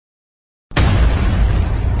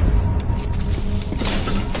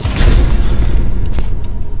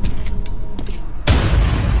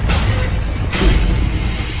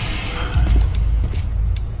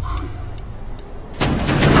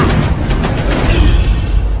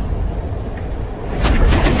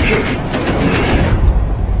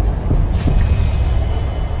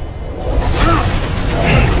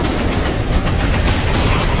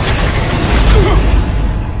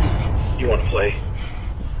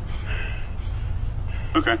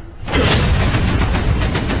Okay.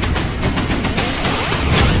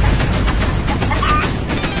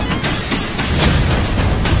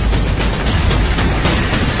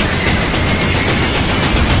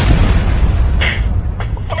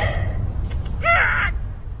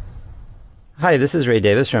 Hi, this is Ray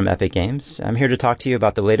Davis from Epic Games. I'm here to talk to you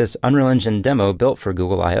about the latest Unreal Engine demo built for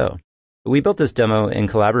Google I/O. We built this demo in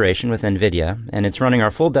collaboration with NVIDIA, and it's running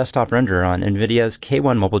our full desktop renderer on NVIDIA's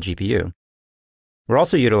K1 mobile GPU. We're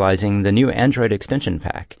also utilizing the new Android extension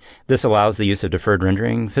pack. This allows the use of deferred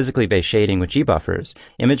rendering, physically based shading with G-buffers,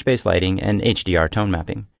 image-based lighting, and HDR tone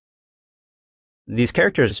mapping. These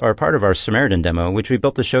characters are part of our Samaritan demo, which we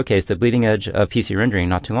built to showcase the bleeding edge of PC rendering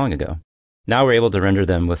not too long ago. Now we're able to render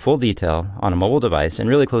them with full detail on a mobile device and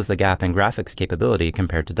really close the gap in graphics capability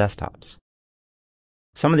compared to desktops.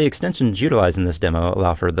 Some of the extensions utilized in this demo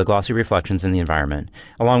allow for the glossy reflections in the environment,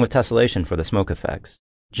 along with tessellation for the smoke effects.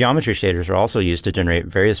 Geometry shaders are also used to generate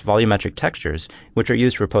various volumetric textures, which are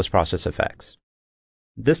used for post-process effects.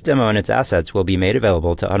 This demo and its assets will be made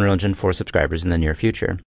available to Unreal Engine 4 subscribers in the near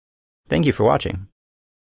future. Thank you for watching.